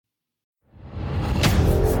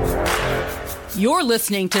You're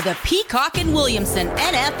listening to the Peacock and Williamson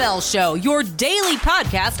NFL Show, your daily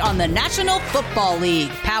podcast on the National Football League,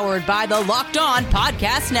 powered by the Locked On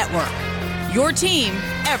Podcast Network. Your team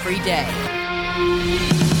every day.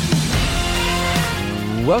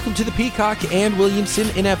 Welcome to the Peacock and Williamson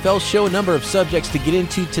NFL Show. A number of subjects to get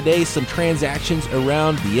into today. Some transactions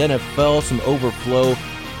around the NFL, some overflow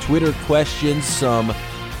Twitter questions, some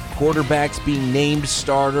quarterbacks being named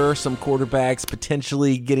starter, some quarterbacks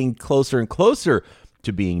potentially getting closer and closer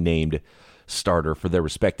to being named starter for their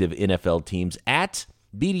respective NFL teams. At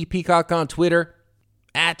BD Peacock on Twitter,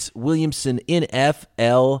 at Williamson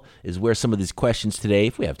NFL is where some of these questions today,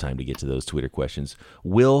 if we have time to get to those Twitter questions,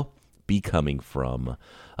 will be coming from.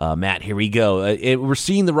 Matt, here we go. We're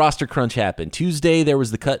seeing the roster crunch happen. Tuesday, there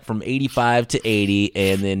was the cut from 85 to 80,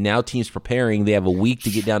 and then now teams preparing. They have a week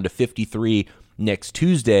to get down to 53 next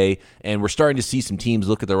Tuesday, and we're starting to see some teams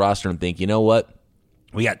look at the roster and think, you know what?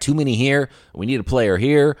 We got too many here. We need a player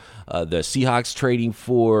here. The Seahawks trading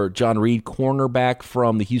for John Reed, cornerback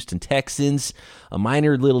from the Houston Texans. A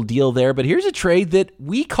minor little deal there, but here's a trade that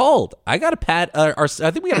we called. I think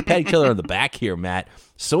we got to pat each other on the back here, Matt.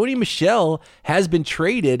 Sony Michel has been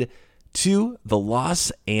traded to the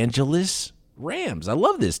Los Angeles Rams. I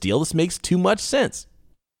love this deal. This makes too much sense.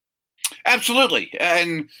 Absolutely.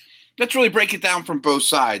 And let's really break it down from both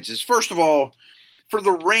sides. First of all, for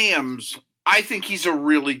the Rams, I think he's a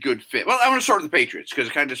really good fit. Well, I want to start with the Patriots because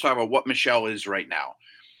I kind of just talk about what Michel is right now.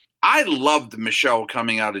 I loved Michel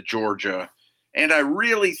coming out of Georgia, and I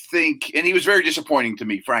really think – and he was very disappointing to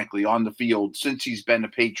me, frankly, on the field since he's been a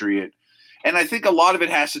Patriot. And I think a lot of it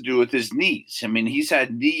has to do with his knees. I mean, he's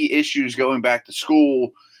had knee issues going back to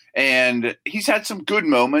school, and he's had some good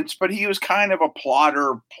moments, but he was kind of a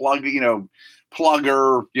plugger,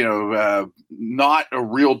 not a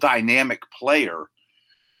real dynamic player.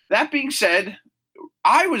 That being said,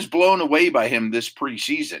 I was blown away by him this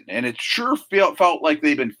preseason, and it sure felt like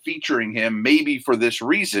they've been featuring him maybe for this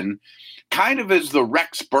reason, kind of as the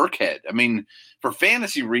Rex Burkhead. I mean, for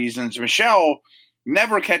fantasy reasons, Michel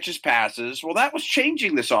never catches passes. Well, that was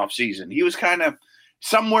changing this offseason. He was kind of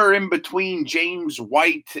somewhere in between James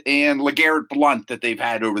White and LeGarrette Blount that they've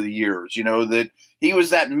had over the years, that he was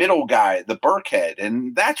that middle guy, the Burkhead.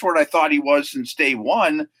 And that's what I thought he was since day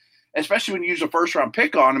one, especially when you use a first-round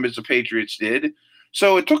pick on him as the Patriots did.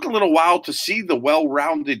 So it took a little while to see the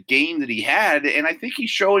well-rounded game that he had, and I think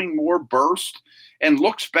he's showing more burst and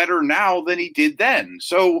looks better now than he did then.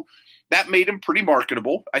 So that made him pretty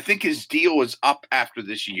marketable. I think his deal is up after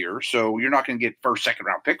this year, so you're not going to get first,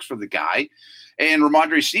 second-round picks for the guy. And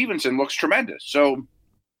Ramondre Stevenson looks tremendous. So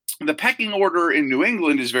the pecking order in New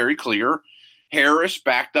England is very clear. Harris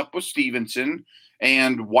backed up with Stevenson,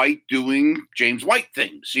 and White doing James White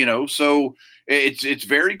things, So it's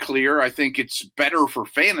very clear. I think it's better for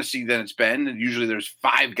fantasy than it's been. And usually there's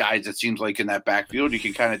 5 guys, it seems like, in that backfield. You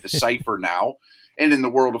can kind of decipher now. And in the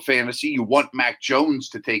world of fantasy, you want Mac Jones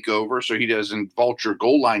to take over so he doesn't vulture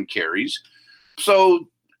goal line carries. So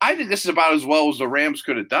I think this is about as well as the Rams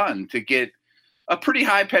could have done to get a pretty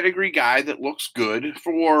high pedigree guy that looks good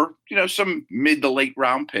for, some mid to late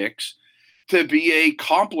round picks to be a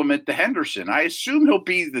compliment to Henderson. I assume he'll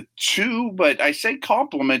be the 2, but I say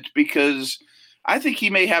compliment because I think he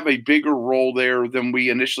may have a bigger role there than we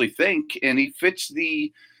initially think, and he fits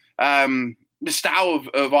the style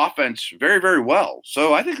of offense very, very well.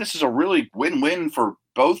 So I think this is a really win-win for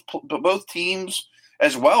both teams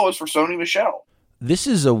as well as for Sony Michel. This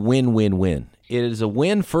is a win-win-win. It is a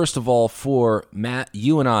win, first of all, for Matt,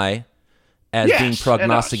 you and I, as being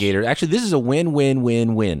prognosticators. Actually, this is a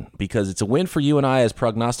win-win-win-win because it's a win for you and I as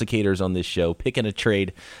prognosticators on this show, picking a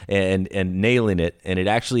trade and nailing it, and it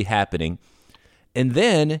actually happening. And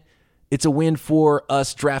then it's a win for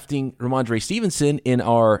us drafting Ramondre Stevenson in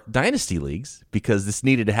our dynasty leagues because this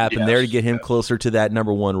needed to happen there to get him closer to that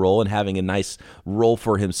number 1 role and having a nice role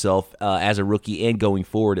for himself as a rookie and going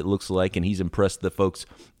forward, it looks like. And he's impressed the folks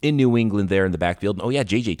in New England there in the backfield. And,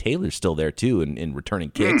 J.J. Taylor's still there, too, in returning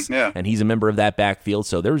kicks. And he's a member of that backfield.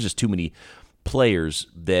 So there was just too many players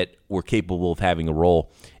that were capable of having a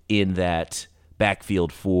role in that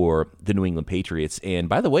backfield for the New England Patriots. And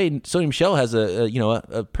by the way, Sony Michel has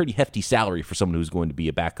a pretty hefty salary for someone who's going to be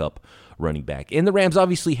a backup running back. And the Rams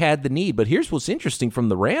obviously had the need, but here's what's interesting from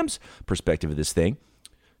the Rams' perspective of this thing.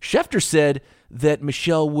 Schefter said that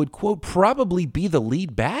Michel would, quote, probably be the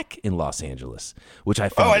lead back in Los Angeles, which I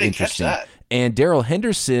found interesting. Catch that. And Darrell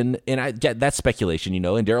Henderson, and that's speculation,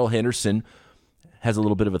 and Darrell Henderson has a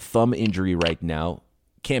little bit of a thumb injury right now.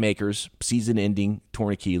 Cam Akers, season-ending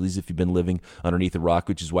torn Achilles if you've been living underneath a rock,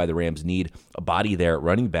 which is why the Rams need a body there at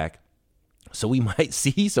running back. So we might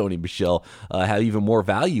see Sony Michel have even more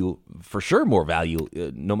value, for sure more value,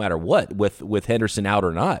 no matter what, with Henderson out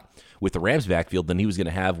or not, with the Rams backfield than he was going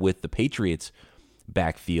to have with the Patriots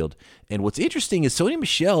backfield. And what's interesting is Sony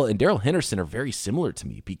Michel and Darrell Henderson are very similar to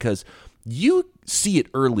me because you see it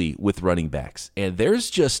early with running backs, and there's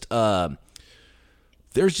just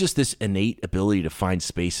this innate ability to find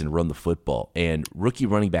space and run the football, and rookie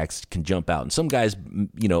running backs can jump out. And some guys,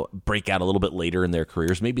 break out a little bit later in their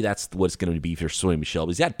careers. Maybe that's what it's going to be for Sony Michel.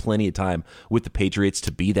 But he's had plenty of time with the Patriots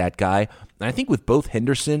to be that guy. And I think with both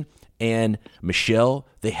Henderson and Michel,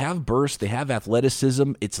 they have burst, they have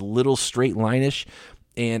athleticism. It's a little straight line-ish.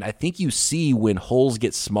 And I think you see when holes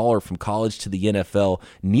get smaller from college to the NFL,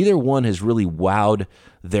 neither one has really wowed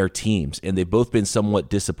their teams, and they've both been somewhat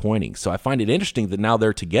disappointing. So I find it interesting that now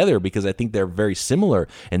they're together because I think they're very similar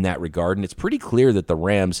in that regard. And it's pretty clear that the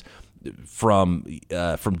Rams, from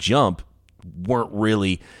jump, weren't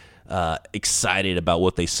really excited about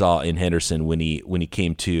what they saw in Henderson when he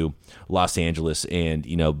came to Los Angeles, and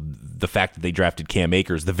the fact that they drafted Cam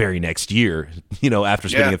Akers the very next year, after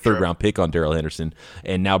spending a third-round pick on Darrell Henderson,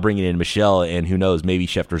 and now bringing in Michel, and who knows, maybe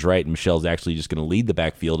Schefter's right, and Michel's actually just going to lead the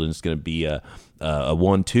backfield, and it's going to be a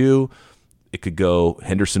 1-2. It could go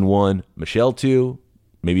Henderson 1, Michel 2.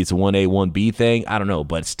 Maybe it's a 1A, 1B thing. I don't know,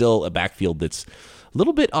 but it's still a backfield that's a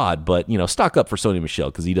little bit odd. But stock up for Sony Michel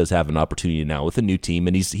because he does have an opportunity now with a new team,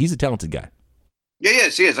 and he's a talented guy. Yeah,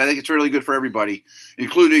 yes, he is. I think it's really good for everybody,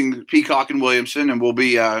 including Peacock and Williamson. And we'll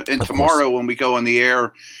be tomorrow when we go on the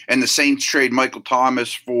air and the Saints trade Michael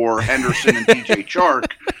Thomas for Henderson and DJ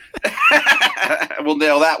Chark. We'll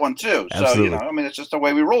nail that one too. Absolutely. So, it's just the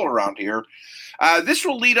way we roll around here. This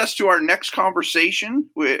will lead us to our next conversation,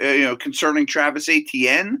 concerning Travis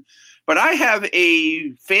Etienne. But I have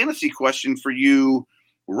a fantasy question for you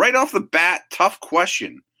right off the bat. Tough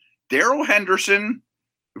question. Darrell Henderson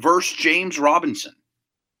versus James Robinson.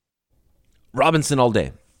 Robinson all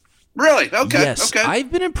day. Really? Okay. Yes. Okay. I've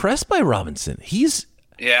been impressed by Robinson. He's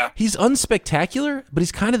unspectacular, but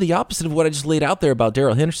he's kind of the opposite of what I just laid out there about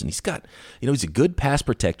Darrell Henderson. He's got, he's a good pass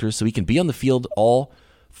protector, so he can be on the field all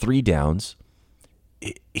 3 downs.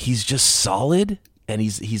 He's just solid, and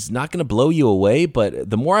he's not going to blow you away, but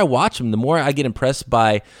the more I watch him, the more I get impressed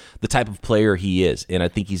by the type of player he is, and I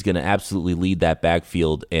think he's going to absolutely lead that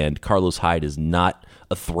backfield, and Carlos Hyde is not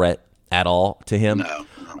a threat at all to him. No.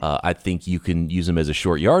 I think you can use him as a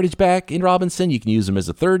short yardage back in Robinson. You can use him as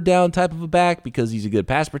a third down type of a back because he's a good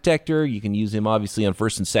pass protector. You can use him obviously on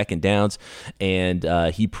first and second downs, and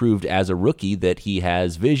he proved as a rookie that he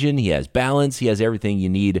has vision, he has balance, he has everything you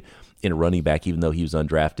need in a running back, even though he was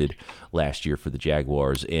undrafted last year for the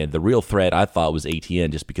Jaguars. And the real threat I thought was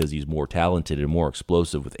Etienne, just because he's more talented and more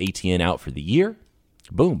explosive. With Etienne out for the year,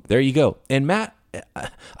 boom, there you go. And Matt,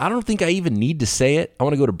 I don't think I even need to say it. I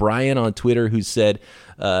want to go to Brian on Twitter, who said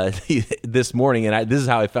this morning, and this is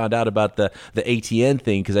how I found out about the Etienne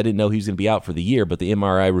thing, because I didn't know he was going to be out for the year, but the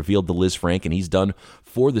MRI revealed the Liz Frank, and he's done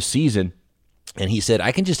for the season. And he said,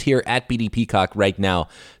 I can just hear at BD Peacock right now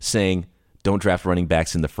saying, don't draft running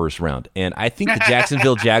backs in the first round. And I think the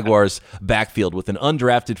Jacksonville Jaguars backfield with an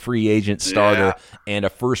undrafted free agent starter and a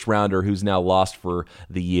first rounder who's now lost for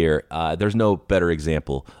the year, there's no better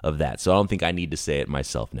example of that. So I don't think I need to say it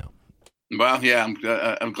myself now. Well, yeah, I'm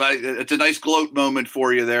glad. It's a nice gloat moment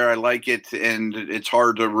for you there. I like it, and it's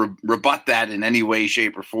hard to rebut that in any way,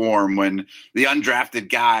 shape, or form when the undrafted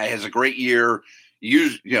guy has a great year.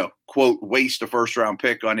 Quote, waste a first-round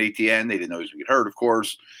pick on Etienne. They didn't know he was going to get hurt, of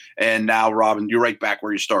course. And now, Robin, you're right back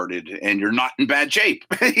where you started, and you're not in bad shape,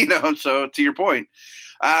 so to your point.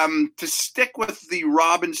 To stick with the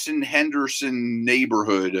Robinson-Henderson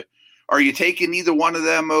neighborhood, are you taking either one of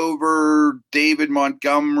them over David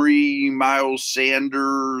Montgomery, Miles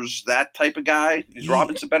Sanders, that type of guy? Is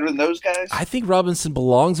Robinson better than those guys? I think Robinson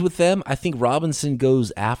belongs with them. I think Robinson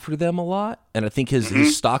goes after them a lot, and I think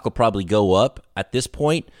his stock will probably go up. At this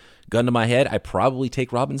point, gun to my head, I probably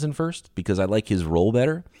take Robinson first because I like his role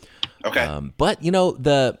better. Okay. But,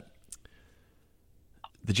 the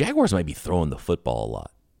Jaguars might be throwing the football a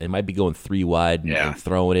lot. They might be going 3 wide and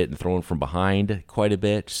throwing it and throwing from behind quite a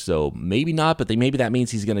bit. So maybe not, but maybe that means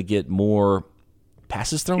he's going to get more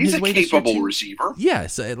passes thrown his way. He's a capable receiver.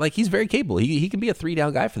 Yes, he's very capable. He can be a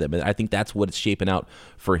 3-down guy for them. And I think that's what it's shaping up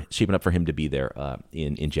for him to be there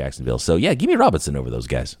in Jacksonville. So, yeah, give me Robinson over those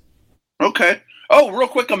guys. Okay. Oh, real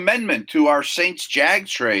quick amendment to our Saints-Jags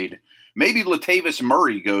trade. Maybe Latavius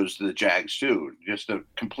Murray goes to the Jags, too, just to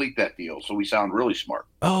complete that deal, so we sound really smart.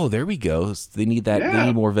 Oh, there we go. They need that. Yeah. They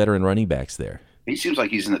need more veteran running backs there. He seems like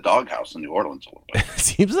he's in the doghouse in New Orleans a little bit.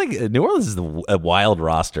 Seems like New Orleans is a wild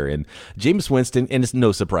roster, and Jameis Winston, and it's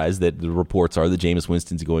no surprise that the reports are that Jameis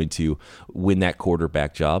Winston's going to win that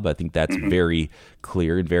quarterback job. I think that's very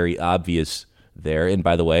clear and very obvious there. And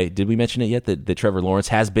by the way, did we mention it yet that Trevor Lawrence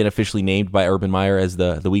has been officially named by Urban Meyer as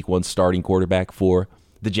the Week 1 starting quarterback for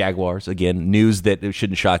the Jaguars? Again, news that it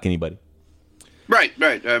shouldn't shock anybody. Right.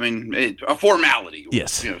 I mean, a formality.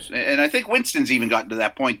 Yes. And I think Winston's even gotten to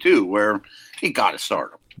that point, too, where he got to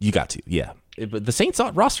start him. You got to, yeah. But the Saints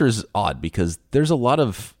roster is odd because there's a lot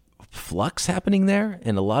of flux happening there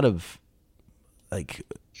and a lot of, like,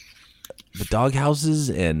 the doghouses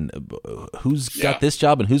and who's got this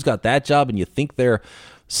job and who's got that job, and you think they're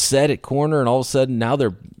set at corner, and all of a sudden now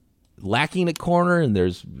they're lacking at corner, and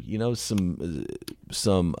there's,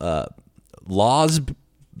 some laws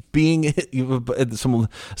being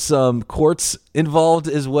some courts involved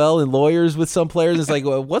as well, and lawyers with some players. It's like,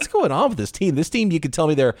 well, what's going on with this team? This team, you could tell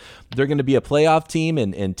me they're going to be a playoff team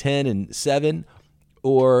and 10-7,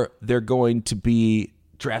 or they're going to be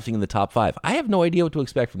drafting in the top 5. I have no idea what to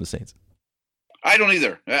expect from the Saints. I don't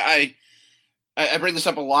either. I bring this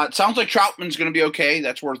up a lot. Sounds like Troutman's going to be okay.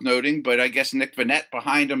 That's worth noting, but I guess Nick Vannett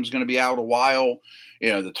behind him is going to be out a while.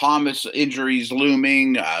 The Thomas injuries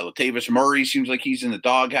looming. Latavius Murray seems like he's in the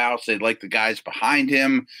doghouse. They like the guys behind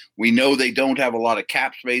him. We know they don't have a lot of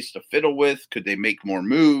cap space to fiddle with. Could they make more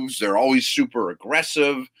moves? They're always super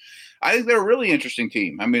aggressive. I think they're a really interesting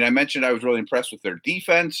team. I mean, I mentioned I was really impressed with their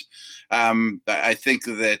defense. I think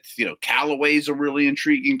that, Callaway's a really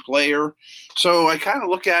intriguing player. So I kind of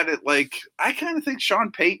look at it like I kind of think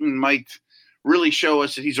Sean Payton might really show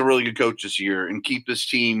us that he's a really good coach this year and keep this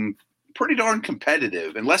team pretty darn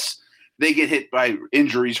competitive, unless they get hit by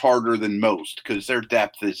injuries harder than most, because their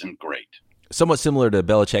depth isn't great. Somewhat similar to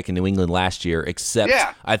Belichick in New England last year, except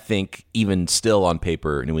I think even still on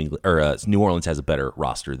paper, New Orleans has a better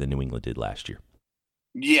roster than New England did last year.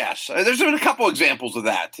 Yes, there's been a couple examples of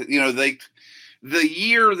that. The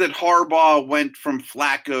year that Harbaugh went from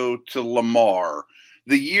Flacco to Lamar,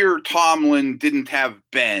 the year Tomlin didn't have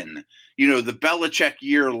Ben, the Belichick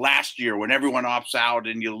year last year when everyone opts out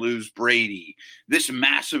and you lose Brady, this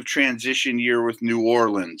massive transition year with New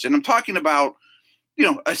Orleans. And I'm talking about,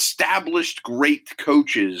 established great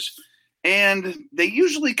coaches, and they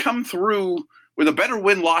usually come through with a better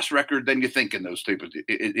win-loss record than you think in those type of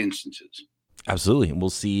instances. Absolutely. And we'll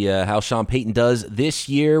see how Sean Payton does this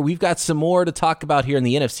year. We've got some more to talk about here in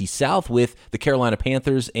the NFC South with the Carolina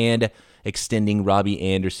Panthers and extending Robbie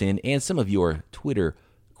Anderson and some of your Twitter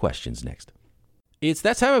questions next. It's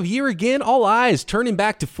that time of year again. All eyes turning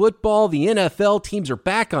back to football. The NFL teams are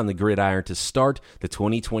back on the gridiron to start the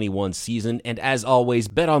 2021 season. And as always,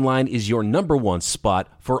 BetOnline is your number one spot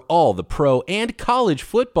for all the pro and college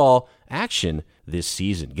football action this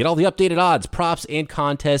season. Get all the updated odds, props, and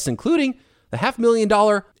contests, including the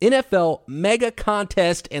 $500,000 NFL Mega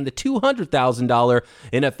Contest and the $200,000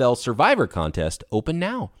 NFL Survivor Contest open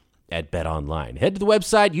now at BetOnline. Head to the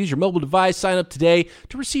website, use your mobile device, sign up today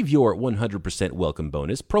to receive your 100% welcome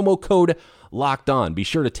bonus. Promo code LOCKEDON. Be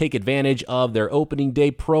sure to take advantage of their opening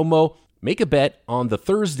day promo. Make a bet on the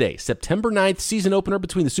Thursday, September 9th season opener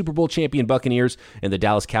between the Super Bowl champion Buccaneers and the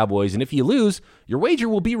Dallas Cowboys. And if you lose, your wager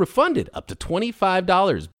will be refunded up to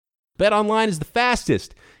 $25. BetOnline is the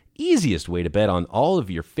fastest, easiest way to bet on all of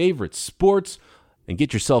your favorite sports and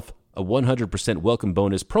get yourself a 100% welcome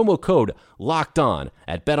bonus. Promo code LOCKED ON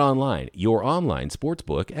at BetOnline, your online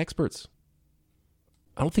sportsbook experts.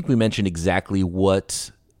 I don't think we mentioned exactly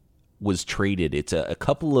what was traded. It's a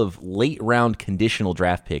couple of late round conditional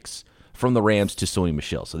draft picks from the Rams to Sony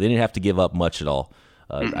Michel. So they didn't have to give up much at all.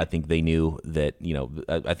 I think they knew that,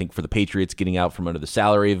 I think for the Patriots getting out from under the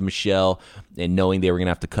salary of Michel and knowing they were going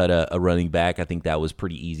to have to cut a running back, I think that was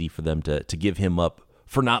pretty easy for them to give him up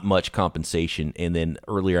for not much compensation. And then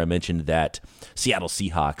earlier I mentioned that Seattle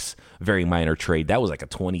Seahawks, very minor trade. That was like a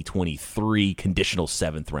 2023 conditional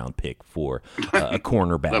 7th round pick for a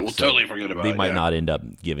cornerback. That we'll totally forget about. They might not end up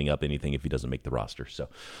giving up anything if he doesn't make the roster. So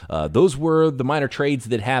those were the minor trades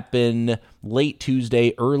that happened late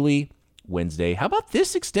Tuesday, early Wednesday. How about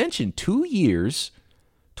this extension? 2 years,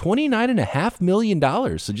 $29.5 million.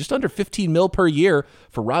 So just under $15 million per year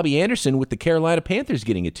for Robbie Anderson, with the Carolina Panthers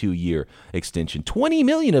getting a 2-year extension. $20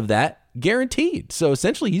 million of that guaranteed. So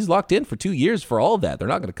essentially he's locked in for 2 years for all of that. They're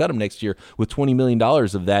not going to cut him next year with $20 million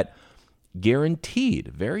of that guaranteed.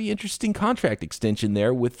 Very interesting contract extension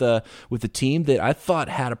there with a team that I thought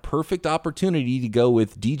had a perfect opportunity to go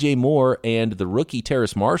with DJ Moore and the rookie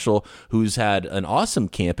Terrace Marshall, who's had an awesome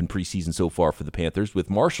camp in preseason so far for the Panthers, with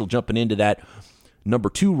Marshall jumping into that number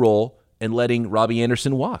 2 role and letting Robbie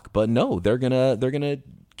Anderson walk. But no, they're gonna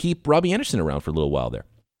keep Robbie Anderson around for a little while there.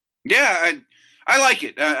 Yeah, I like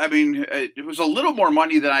it. I mean, it was a little more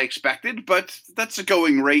money than I expected, but that's a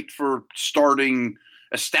going rate for starting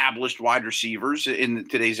established wide receivers in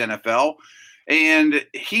today's NFL. And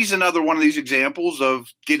he's another one of these examples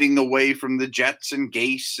of getting away from the Jets and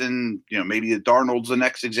Gase, and maybe Darnold's the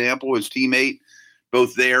next example, his teammate,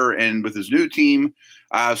 both there and with his new team,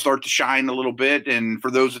 start to shine a little bit. And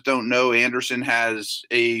for those that don't know, Anderson has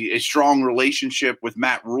a strong relationship with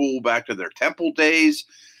Matt Rule back to their Temple days.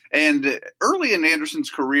 And early in Anderson's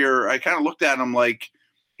career, I kind of looked at him like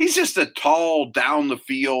he's just a tall, down the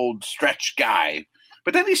field stretch guy.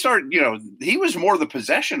 But then he started, he was more the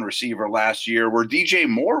possession receiver last year, where DJ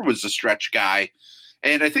Moore was the stretch guy.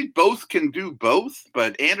 And I think both can do both.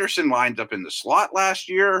 But Anderson lined up in the slot last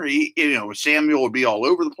year. Samuel would be all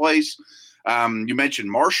over the place. You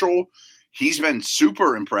mentioned Marshall. He's been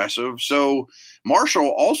super impressive. So Marshall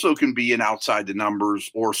also can be an outside the numbers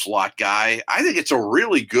or slot guy. I think it's a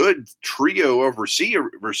really good trio of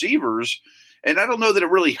receivers. And I don't know that it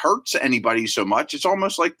really hurts anybody so much. It's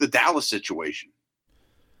almost like the Dallas situation.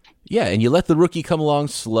 Yeah, and you let the rookie come along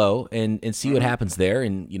slow and see what happens there.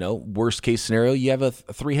 And, worst case scenario, you have a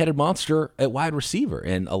three-headed monster at wide receiver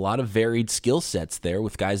and a lot of varied skill sets there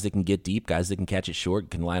with guys that can get deep, guys that can catch it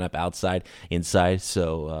short, can line up outside, inside.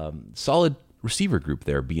 So solid receiver group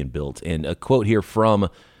there being built. And a quote here from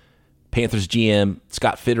Panthers GM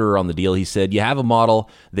Scott Fitterer on the deal. He said, you have a model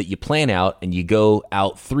that you plan out and you go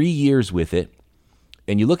out 3 years with it,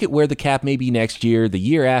 and you look at where the cap may be next year, the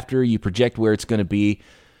year after, you project where it's going to be,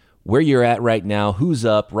 where you're at right now, who's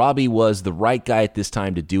up. Robbie was the right guy at this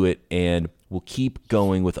time to do it, and we'll keep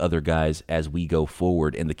going with other guys as we go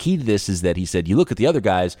forward. And the key to this is that he said, you look at the other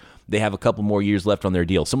guys, they have a couple more years left on their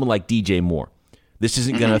deal. Someone like DJ Moore. This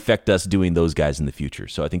isn't going to affect us doing those guys in the future.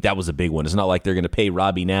 So I think that was a big one. It's not like they're going to pay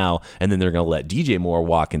Robbie now and then they're going to let DJ Moore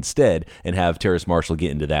walk instead and have Terrace Marshall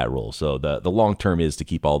get into that role. So the long term is to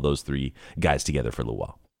keep all those three guys together for a little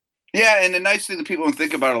while. Yeah, and the nice thing that people don't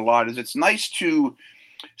think about a lot is it's nice to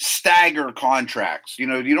stagger contracts. You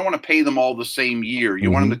don't want to pay them all the same year.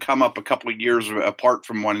 You want them to come up a couple of years apart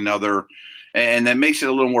from one another, and that makes it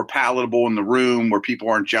a little more palatable in the room where people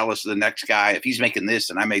aren't jealous of the next guy if he's making this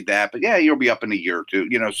and I made that. But yeah, you'll be up in a year or two.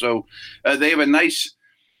 So they have a nice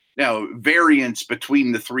variance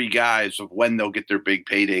between the three guys of when they'll get their big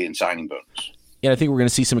payday and signing bonus. Yeah, I think we're going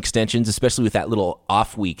to see some extensions, especially with that little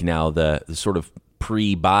off week now, the sort of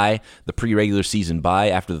the pre-regular season bye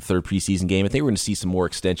after the third preseason game. I think we're going to see some more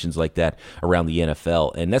extensions like that around the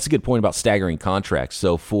NFL. And that's a good point about staggering contracts.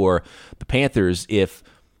 So for the Panthers, if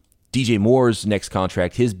DJ Moore's next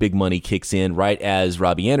contract, his big money kicks in right as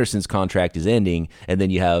Robbie Anderson's contract is ending, and then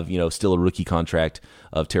you have, still a rookie contract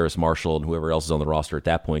of Terrace Marshall and whoever else is on the roster at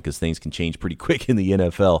that point, because things can change pretty quick in the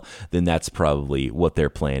NFL, then that's probably what their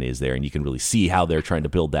plan is there. And you can really see how they're trying to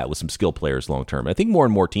build that with some skill players long term. I think more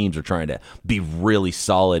and more teams are trying to be really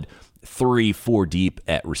solid 3-4 deep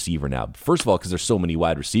at receiver now. First of all, because there's so many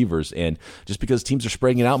wide receivers, and just because teams are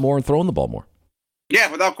spreading it out more and throwing the ball more. Yeah,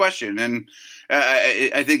 without question. And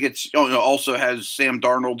I think it's also has Sam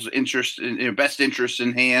Darnold's best interest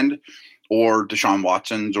in hand, or Deshaun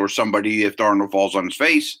Watson's, or somebody if Darnold falls on his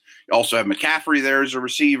face. You also have McCaffrey there as a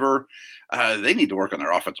receiver. They need to work on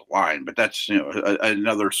their offensive line, but that's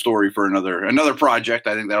another story for another project.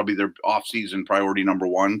 I think that'll be their offseason priority number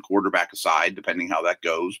one, quarterback aside, depending how that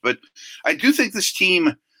goes. But I do think this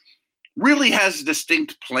team really has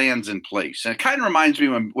distinct plans in place. And it kind of reminds me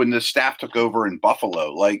when the staff took over in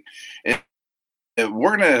Buffalo, like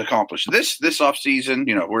we're going to accomplish this offseason.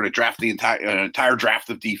 We're going to draft the entire draft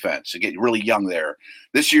of defense and get really young there.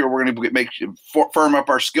 This year, we're going to firm up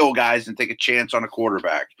our skill guys and take a chance on a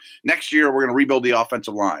quarterback. Next year, we're going to rebuild the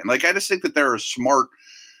offensive line. Like, I just think that they're a smart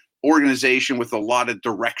organization with a lot of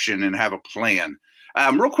direction and have a plan.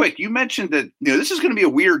 Real quick, you mentioned that this is going to be a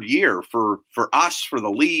weird year for us, for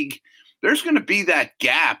the league. There's going to be that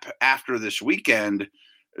gap after this weekend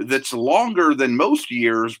that's longer than most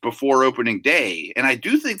years before opening day. And I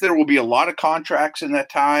do think there will be a lot of contracts in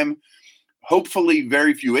that time. Hopefully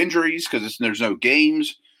very few injuries because there's no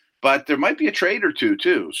games. But there might be a trade or two,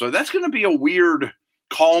 too. So that's going to be a weird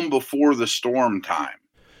calm before the storm time.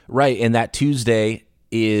 Right, and that Tuesday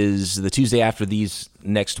is the Tuesday after these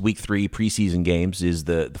next week 3 preseason games is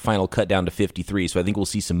the final cut down to 53. So I think we'll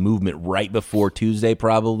see some movement right before Tuesday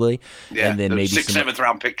probably. Yeah, and then maybe 6th, 7th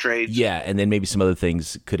round pick trades. Yeah, and then maybe some other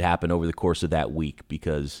things could happen over the course of that week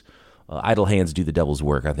because idle hands do the devil's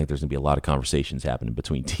work. I think there's going to be a lot of conversations happening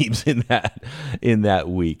between teams in that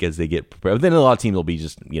week as they get prepared. But then a lot of teams will be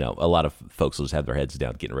just, a lot of folks will just have their heads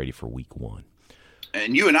down getting ready for week 1.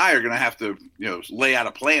 And you and I are going to have to, lay out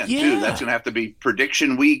a plan too. That's going to have to be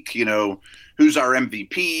prediction week. Who's our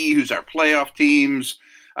MVP? Who's our playoff teams?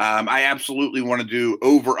 I absolutely want to do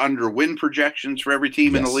over/under win projections for every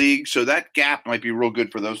team in the league. So that gap might be real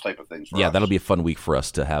good for those type of things. That'll be a fun week for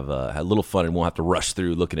us to have a little fun, and we'll have to rush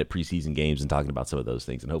through looking at preseason games and talking about some of those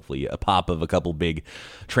things, and hopefully a pop of a couple big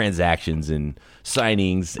transactions and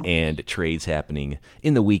signings and trades happening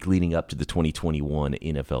in the week leading up to the 2021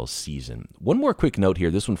 NFL season. One more quick note here.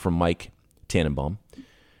 This one from Mike Tannenbaum.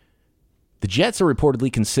 The Jets are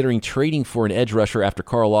reportedly considering trading for an edge rusher after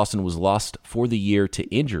Carl Lawson was lost for the year to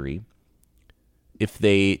injury. If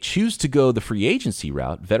they choose to go the free agency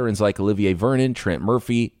route, veterans like Olivier Vernon, Trent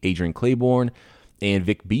Murphy, Adrian Claiborne, and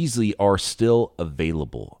Vic Beasley are still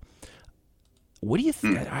available. What do you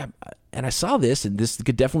think? And I saw this, and this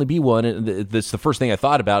could definitely be one. And this is the first thing I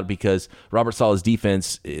thought about because Robert Saleh's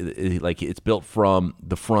defense, it's built from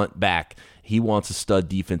the front back. He wants a stud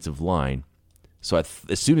defensive line. So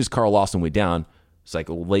as soon as Carl Lawson went down, it's like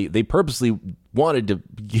they purposely wanted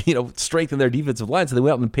to strengthen their defensive line, so they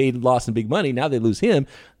went out and paid Lawson big money. Now they lose him.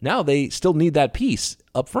 Now they still need that piece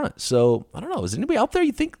up front. So I don't know. Is there anybody out there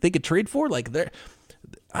you think they could trade for?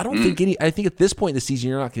 I don't think any. I think at this point in the season,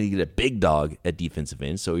 you're not going to get a big dog at defensive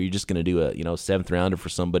end. So you're just going to do a seventh rounder for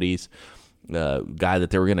somebody's guy that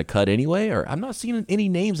they were going to cut anyway. Or I'm not seeing any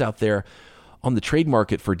names out there on the trade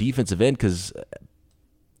market for defensive end because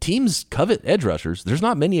teams covet edge rushers. There's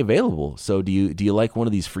not many available. So do you like one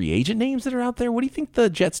of these free agent names that are out there? What do you think the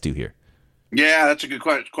Jets do here? Yeah, that's a good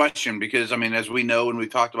question because, as we know and we've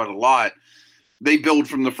talked about a lot, they build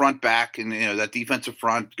from the front back, and that defensive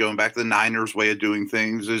front, going back to the Niners' way of doing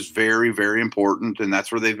things, is very, very important, and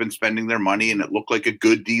that's where they've been spending their money, and it looked like a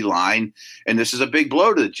good D-line, and this is a big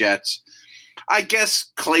blow to the Jets. I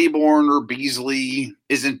guess Claiborne or Beasley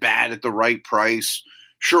isn't bad at the right price.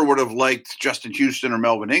 Sure would have liked Justin Houston or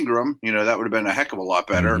Melvin Ingram. That would have been a heck of a lot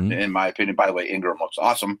better, in my opinion. By the way, Ingram looks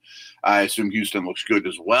awesome. I assume Houston looks good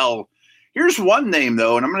as well. Here's one name,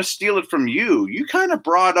 though, and I'm going to steal it from you. You kind of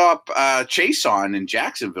brought up Chason in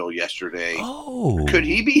Jacksonville yesterday. Oh. Could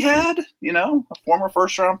he be had? A former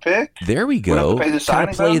first-round pick? There we go. Kind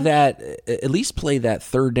of play that, at least play that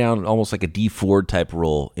third down, almost like a D Ford type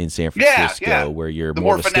role in San Francisco, where you're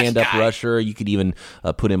more of a stand-up rusher. You could even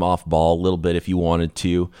put him off ball a little bit if you wanted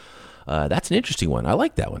to. That's an interesting one. I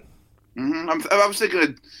like that one. Mm-hmm. I was thinking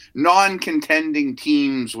of non-contending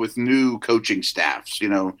teams with new coaching staffs.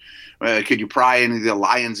 Could you pry any of the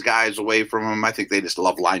Lions guys away from them? I think they just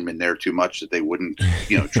love linemen there too much that they wouldn't,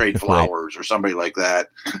 trade Flowers or somebody like that.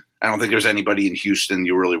 I don't think there's anybody in Houston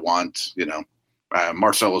you really want.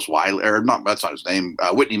 Marcellus Wiley, or not? That's not his name.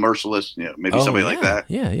 Whitney Merciless. Maybe somebody like that.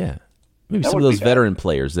 Yeah. Maybe some of those veteran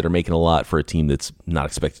players that are making a lot for a team that's not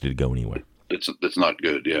expected to go anywhere. It's not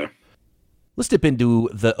good. Yeah. Let's dip into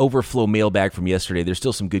the overflow mailbag from yesterday. There's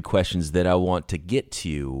still some good questions that I want to get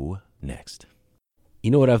to next.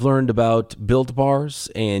 You know what I've learned about Built Bars,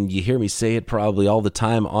 and you hear me say it probably all the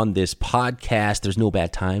time on this podcast. There's no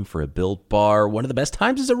bad time for a Built Bar. One of the best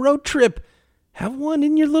times is a road trip. Have one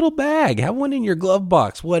in your little bag. Have one in your glove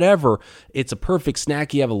box, whatever. It's a perfect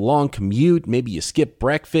snack. You have a long commute. Maybe you skip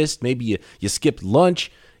breakfast. Maybe you skipped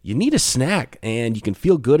lunch. You need a snack, and you can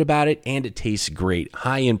feel good about it, and it tastes great.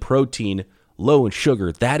 High in protein, low in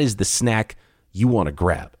sugar. That is the snack you want to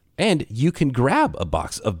grab. And you can grab a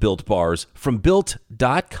box of Built Bars from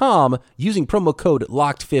Built.com using promo code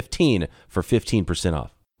LOCKED15 for 15%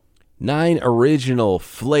 off. 9 original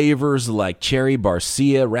flavors like cherry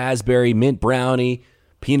barcia, raspberry, mint brownie,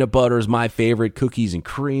 peanut butter is my favorite, cookies and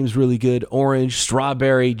cream's really good, orange,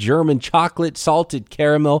 strawberry, German chocolate, salted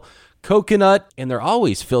caramel, coconut, and they're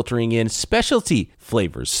always filtering in specialty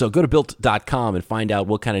flavors. So go to Built.com and find out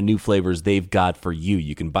what kind of new flavors they've got for you.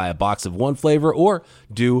 You can buy a box of one flavor or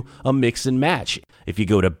do a mix and match if you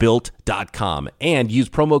go to Built.com and use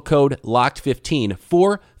promo code LOCKED15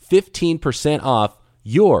 for 15% off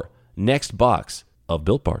your next box of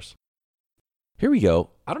Built Bars. Here we go.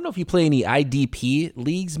 I don't know if you play any IDP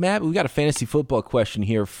leagues, Matt, but we got a fantasy football question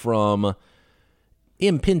here from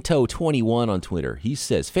Impinto21 on Twitter. He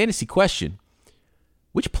says, fantasy question,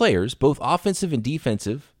 which players, both offensive and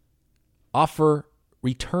defensive, offer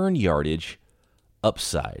return yardage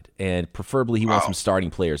upside? And preferably he wants some starting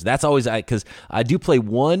players. That's always, because I do play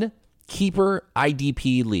one keeper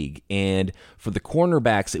IDP league, and for the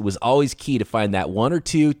cornerbacks, it was always key to find that one or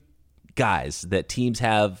two guys that teams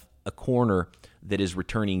have a corner that is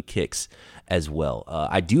returning kicks as well.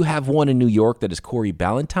 I do have one in New York that is Corey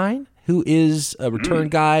Ballantyne, who is a return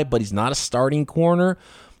guy, but he's not a starting corner.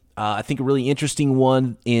 I think a really interesting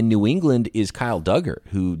one in New England is Kyle Duggar,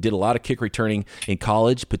 who did a lot of kick returning in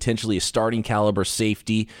college, potentially a starting caliber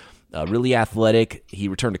safety, really athletic. He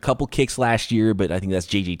returned a couple kicks last year, but I think that's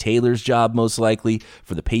J.J. Taylor's job most likely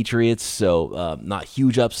for the Patriots, so not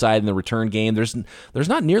huge upside in the return game. There's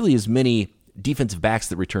not nearly as many defensive backs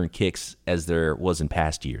that return kicks as there was in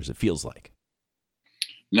past years, it feels like.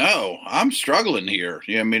 No, I'm struggling here.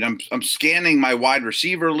 Yeah, I mean, I'm scanning my wide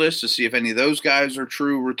receiver list to see if any of those guys are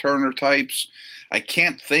true returner types. I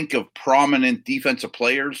can't think of prominent defensive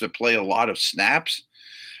players that play a lot of snaps.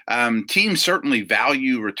 Teams certainly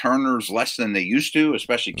value returners less than they used to,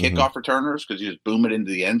 especially kickoff returners, because you just boom it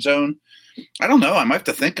into the end zone. I don't know. I might have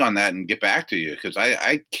to think on that and get back to you, because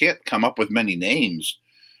I can't come up with many names.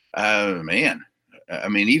 Man, I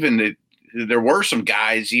mean, there were some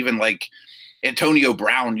guys, even like Antonio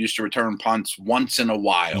Brown used to return punts once in a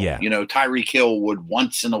while. Yeah. You know, Tyreek Hill would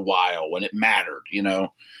once in a while when it mattered, you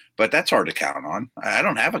know, but that's hard to count on. I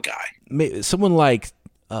don't have a guy. Someone like,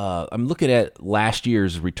 I'm looking at last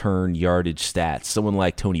year's return yardage stats. Someone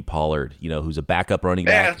like Tony Pollard, you know, who's a backup running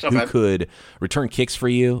back who could return kicks for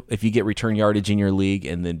you if you get return yardage in your league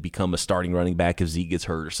and then become a starting running back if Zeke gets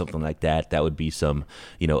hurt or something like that. That would be some,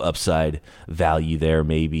 you know, upside value there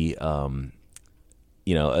maybe.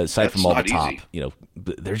 You know, aside That's from all the top, easy. you know,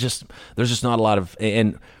 there's just not a lot of,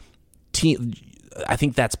 and team. I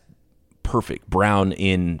think that's perfect. Brown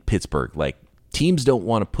in Pittsburgh, like teams don't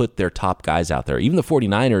want to put their top guys out there. Even the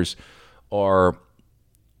 49ers are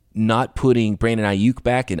not putting Brandon Ayuk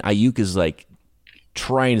back, and Ayuk is like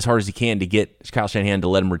trying as hard as he can to get Kyle Shanahan to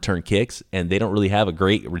let him return kicks, and they don't really have a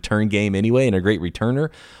great return game anyway and a great returner.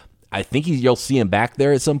 I think you'll see him back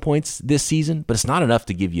there at some points this season, but it's not enough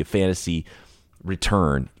to give you a fantasy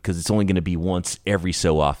return because it's only going to be once every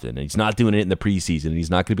so often. And he's not doing it in the preseason. And he's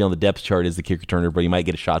not going to be on the depth chart as the kick returner, but he might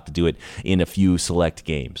get a shot to do it in a few select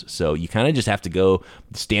games. So you kind of just have to go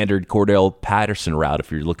the standard Cordell Patterson route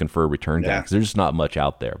if you're looking for a return guy because there's just not much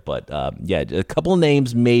out there. But yeah, a couple of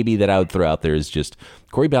names maybe that I would throw out there is just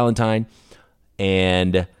Corey Ballantyne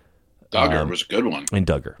and Duggar was a good one. And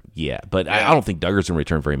Duggar, yeah. But I don't think Duggar's going to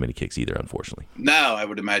return very many kicks either, unfortunately. No, I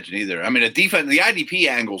would imagine either. I mean, the IDP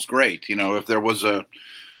angle's great. You know, if there was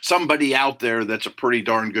somebody out there that's a pretty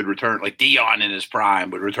darn good return, like Dion in his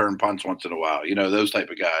prime would return punts once in a while, you know, those type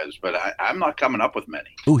of guys. But I'm not coming up with many.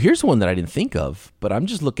 Oh, here's one that I didn't think of, but I'm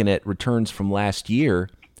just looking at returns from last year.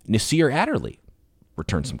 Nasir Adderley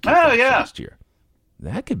returned some kicks last year.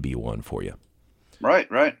 That could be one for you.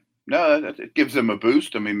 Right. No, it gives him a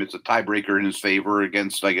boost. I mean, it's a tiebreaker in his favor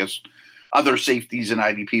against, I guess, other safeties in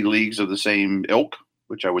IDP leagues of the same ilk,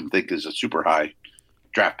 which I wouldn't think is a super high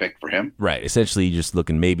draft pick for him. Right. Essentially, just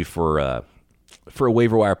looking maybe for a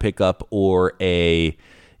waiver wire pickup or a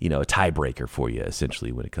tiebreaker for you.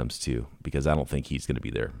 Essentially, when it comes to because I don't think he's going to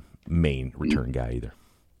be their main return guy either.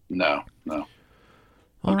 No.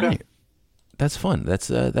 All right. That's fun.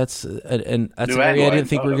 That's an area I didn't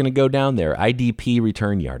think we were going to go down there. IDP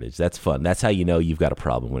return yardage. That's fun. That's how you know you've got a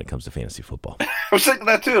problem when it comes to fantasy football. I was thinking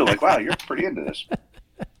that too. Like, wow, you're pretty into this.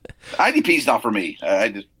 IDP's not for me.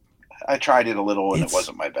 I tried it a little and it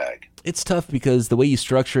wasn't my bag. It's tough because the way you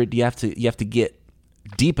structure it, you have to get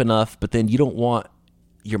deep enough, but then you don't want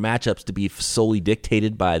your matchups to be solely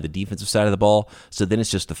dictated by the defensive side of the ball. So then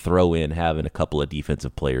it's just to throw in having a couple of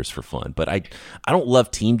defensive players for fun. But I don't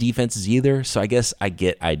love team defenses either. So I guess I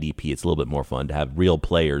get IDP. It's a little bit more fun to have real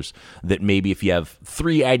players that maybe if you have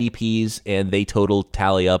 3 IDPs and they total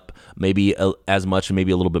tally up maybe as much and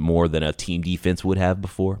maybe a little bit more than a team defense would have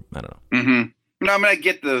before. I don't know. Mm-hmm. No, I mean, I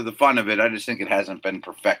get the fun of it. I just think it hasn't been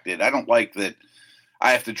perfected. I don't like that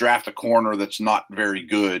I have to draft a corner that's not very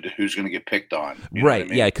good who's going to get picked on. You know right, what I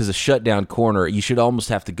mean? Yeah, because a shutdown corner, you should almost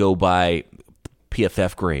have to go by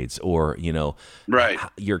PFF grades or, right.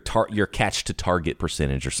 your catch to target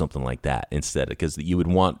percentage or something like that instead because you would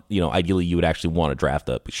want, ideally you would actually want to draft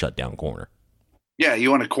a shutdown corner. Yeah, you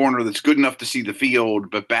want a corner that's good enough to see the field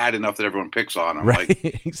but bad enough that everyone picks on him. Right,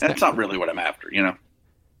 like, exactly. That's not really what I'm after,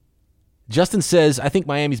 Justin says, I think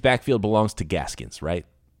Miami's backfield belongs to Gaskins, right?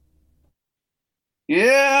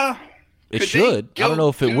 Yeah. It should. I don't know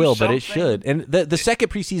if it will, but it should. And the second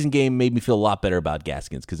preseason game made me feel a lot better about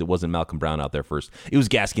Gaskins because it wasn't Malcolm Brown out there first. It was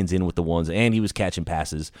Gaskins in with the ones, and he was catching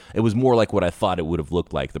passes. It was more like what I thought it would have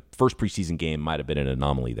looked like. The first preseason game might have been an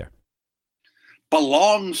anomaly there.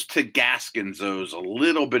 Belongs to Gaskins, though, is a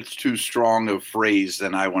little bit too strong of phrase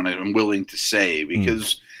than I'm willing to say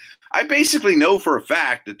because I basically know for a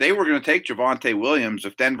fact that they were going to take Javonte Williams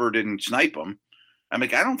if Denver didn't snipe him. I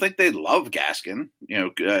mean, I don't think they love Gaskin.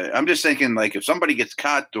 I'm just thinking like if somebody gets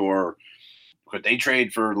cut or could they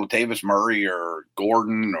trade for Latavius Murray or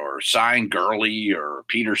Gordon or sign Gurley or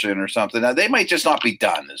Peterson or something? Now, they might just not be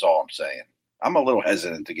done, is all I'm saying. I'm a little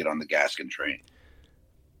hesitant to get on the Gaskin train.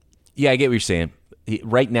 Yeah, I get what you're saying.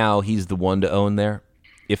 Right now, he's the one to own there,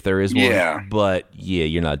 if there is one. Yeah. But, yeah,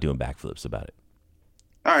 you're not doing backflips about it.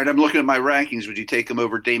 All right, I'm looking at my rankings. Would you take him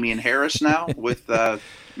over Damian Harris now with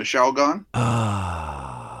Michelle gone?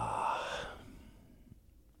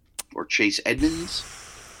 Or Chase Edmonds?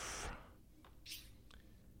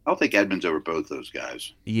 I'll take Edmonds over both those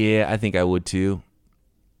guys. Yeah, I think I would too.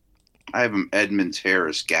 I have him Edmonds,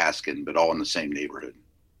 Harris, Gaskin, but all in the same neighborhood.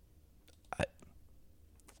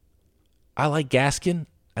 I like Gaskin.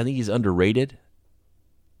 I think he's underrated,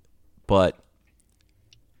 but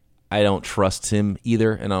I don't trust him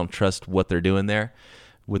either, and I don't trust what they're doing there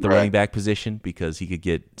with the running back position because he could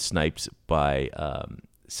get sniped by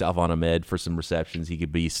Salvon Ahmed for some receptions. He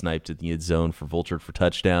could be sniped at the end zone for vultured for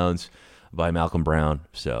touchdowns by Malcolm Brown.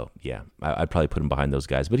 So yeah, I'd probably put him behind those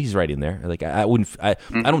guys, but he's right in there. Like I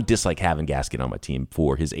don't dislike having Gaskin on my team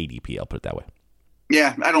for his ADP. I'll put it that way.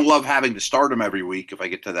 Yeah, I don't love having to start him every week if I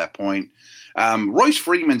get to that point. Royce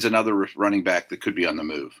Freeman's another running back that could be on the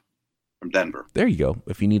move from Denver. There you go.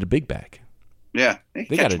 If you need a big back. Yeah, he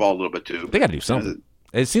can catch the ball a little bit too. They got to do something.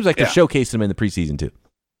 It seems like they're showcasing him in the preseason too.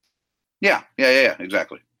 Yeah,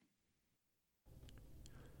 exactly.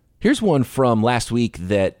 Here's one from last week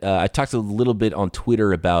that I talked a little bit on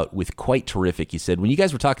Twitter about with Quite Terrific. He said, when you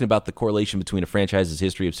guys were talking about the correlation between a franchise's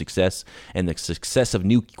history of success and the success of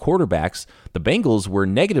new quarterbacks, the Bengals were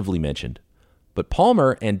negatively mentioned, but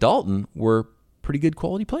Palmer and Dalton were pretty good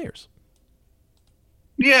quality players.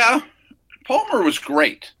 Yeah, Palmer was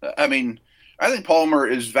great. I mean, I think Palmer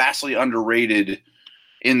is vastly underrated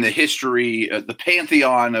in the history, the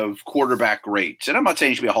pantheon of quarterback greats. And I'm not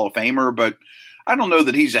saying he should be a Hall of Famer, but I don't know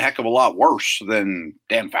that he's a heck of a lot worse than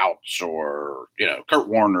Dan Fouts or, Kurt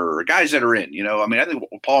Warner or guys that are in, I mean, I think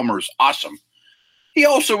Palmer's awesome. He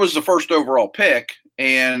also was the first overall pick,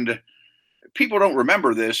 and people don't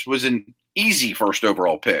remember this, was an easy first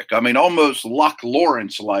overall pick. I mean, almost Luck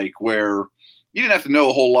Lawrence-like, where you didn't have to know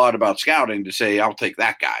a whole lot about scouting to say, I'll take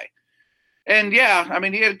that guy. And yeah, I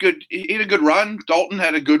mean, he had a good run. Dalton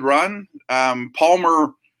had a good run.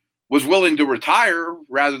 Palmer was willing to retire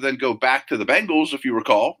rather than go back to the Bengals, if you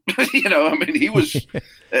recall. I mean, he was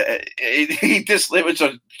it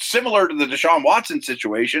was similar to the Deshaun Watson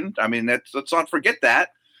situation. I mean, let's not forget that.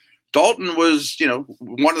 Dalton was,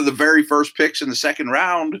 one of the very first picks in the second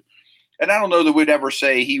round. And I don't know that we'd ever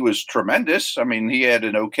say he was tremendous. I mean, he had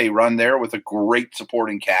an okay run there with a great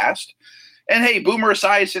supporting cast. And hey, Boomer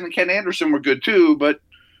Esiason and Ken Anderson were good too, but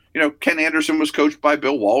Ken Anderson was coached by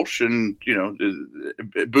Bill Walsh, and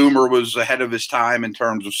Boomer was ahead of his time in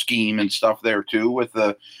terms of scheme and stuff there too, with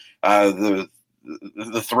the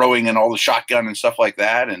throwing and all the shotgun and stuff like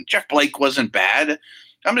that. And Jeff Blake wasn't bad.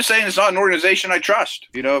 I'm just saying it's not an organization I trust.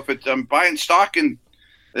 If it's I'm buying stock in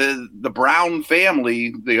the Brown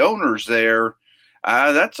family, the owners there,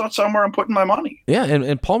 that's not somewhere I'm putting my money. Yeah,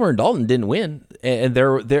 and Palmer and Dalton didn't win, and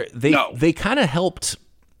they kind of helped.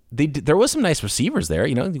 There was some nice receivers there,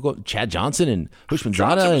 you go Chad Johnson and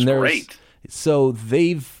Hushmanzada, and great. So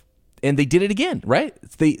they did it again, right?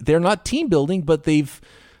 They're not team building, but they've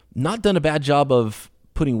not done a bad job of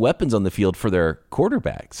putting weapons on the field for their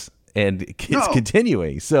quarterbacks, and it's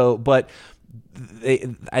continuing. So, but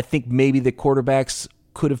I think maybe the quarterbacks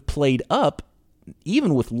could have played up,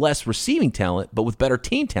 even with less receiving talent, but with better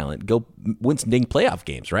team talent, go win some dang playoff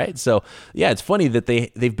games, right? So, yeah, it's funny that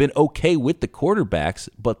they've been okay with the quarterbacks,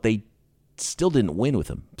 but they still didn't win with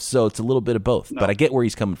them. So it's a little bit of both. No. But I get where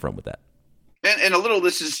he's coming from with that. And a little,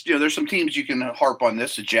 this is, there's some teams you can harp on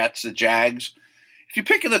this, the Jets, the Jags. If you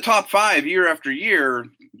pick in the top 5 year after year,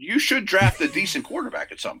 you should draft a decent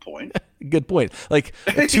quarterback at some point. Good point. Like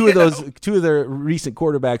two of their recent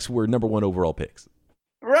quarterbacks were number 1 overall picks.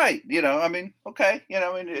 Right. I mean, okay.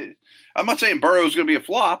 I'm not saying Burrow's going to be a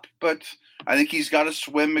flop, but I think he's got to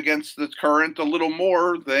swim against the current a little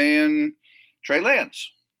more than Trey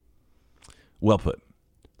Lance. Well put.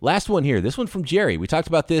 Last one here. This one from Jerry. We talked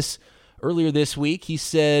about this earlier this week. He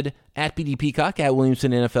said, at BD Peacock, at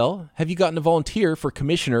Williamson NFL, have you gotten a volunteer for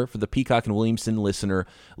commissioner for the Peacock and Williamson Listener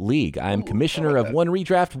League? I am commissioner of one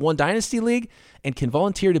redraft, one dynasty league, and can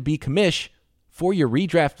volunteer to be commish for your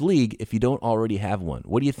redraft league if you don't already have one.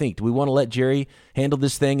 What do you think? Do we want to let Jerry handle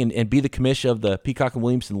this thing and be the commish of the Peacock and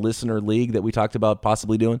Williamson Listener League that we talked about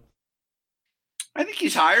possibly doing? I think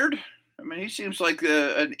he's hired. I mean, he seems like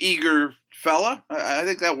an eager fella. I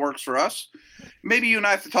think that works for us. Maybe you and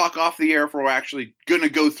I have to talk off the air if we're actually going to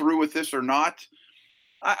go through with this or not.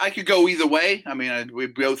 I could go either way. I mean, we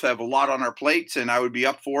both have a lot on our plates, and I would be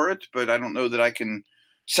up for it. But I don't know that I can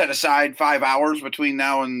set aside 5 hours between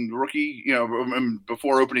now and rookie,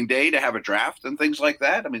 before opening day to have a draft and things like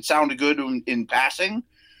that. I mean, it sounded good in passing,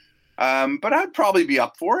 but I'd probably be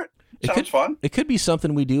up for it. Sounds fun. It could be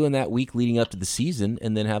something we do in that week leading up to the season,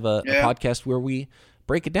 and then have a podcast where we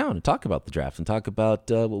break it down and talk about the draft and talk about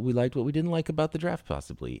what we liked, what we didn't like about the draft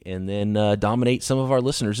possibly, and then dominate some of our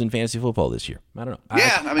listeners in fantasy football this year. I don't know.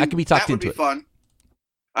 Yeah, I could be talked into it. That would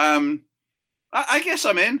be fun. I guess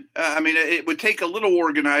I'm in. It would take a little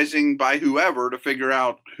organizing by whoever to figure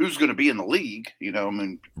out who's going to be in the league.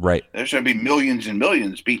 Right. There's going to be millions and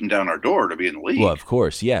millions beating down our door to be in the league. Well, of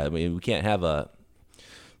course, yeah. I mean, we can't have a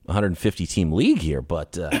 150-team league here,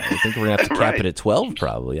 but I think we're going to have to cap it at 12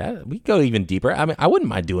 probably. We could go even deeper. I mean, I wouldn't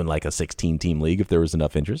mind doing like a 16-team league if there was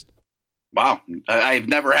enough interest. Wow. I've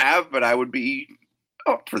never have, but I would be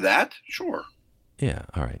up for that. Sure. Yeah.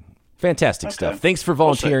 All right. Fantastic stuff. Thanks for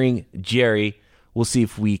volunteering, Jerry. We'll see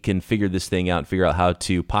if we can figure this thing out and figure out how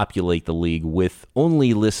to populate the league with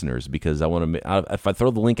only listeners, because I want to. If I throw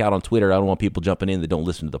the link out on Twitter, I don't want people jumping in that don't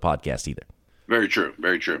listen to the podcast either. Very true.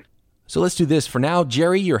 Very true. So let's do this. For now,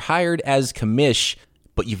 Jerry, you're hired as commish,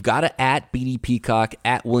 but you've got to at BD Peacock,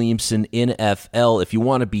 at Williamson NFL if you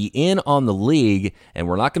want to be in on the league. And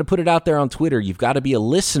we're not going to put it out there on Twitter. You've got to be a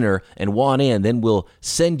listener and want in. Then we'll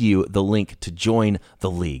send you the link to join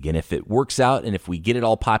the league. And if it works out and if we get it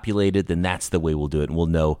all populated, then that's the way we'll do it. And we'll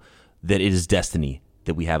know that it is destiny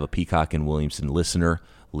that we have a Peacock and Williamson listener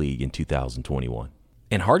league in 2021.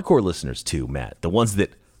 And hardcore listeners too, Matt, the ones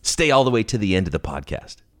that stay all the way to the end of the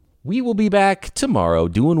podcast. We will be back tomorrow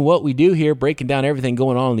doing what we do here, breaking down everything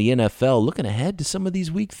going on in the NFL, looking ahead to some of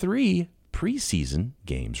these Week 3 preseason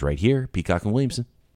games right here, Peacock and Williamson.